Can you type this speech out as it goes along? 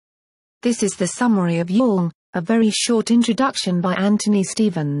This is the summary of Jung, a very short introduction by Anthony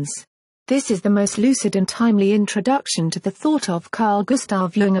Stevens. This is the most lucid and timely introduction to the thought of Carl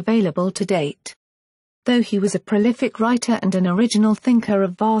Gustav Jung available to date. Though he was a prolific writer and an original thinker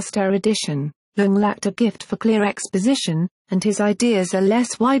of vast erudition, Jung lacked a gift for clear exposition, and his ideas are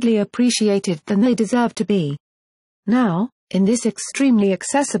less widely appreciated than they deserve to be. Now, in this extremely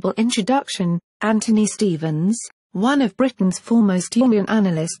accessible introduction, Anthony Stevens, one of Britain's foremost Jungian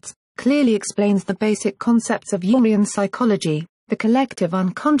analysts, clearly explains the basic concepts of Jungian psychology: the collective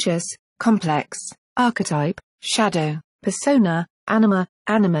unconscious, complex, archetype, shadow, persona, anima,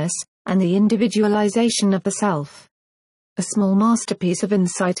 animus, and the individualization of the self. A small masterpiece of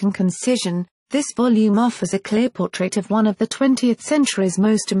insight and concision, this volume offers a clear portrait of one of the 20th century's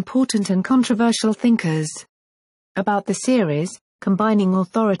most important and controversial thinkers. About the series, combining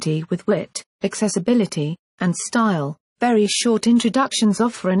authority with wit, accessibility, and style, very short introductions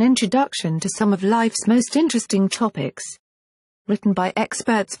offer an introduction to some of life's most interesting topics. Written by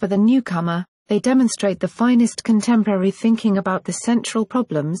experts for the newcomer, they demonstrate the finest contemporary thinking about the central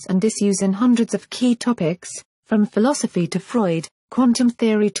problems and issues in hundreds of key topics, from philosophy to Freud, quantum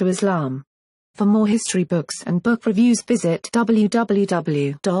theory to Islam. For more history books and book reviews, visit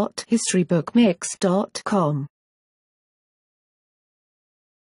www.historybookmix.com.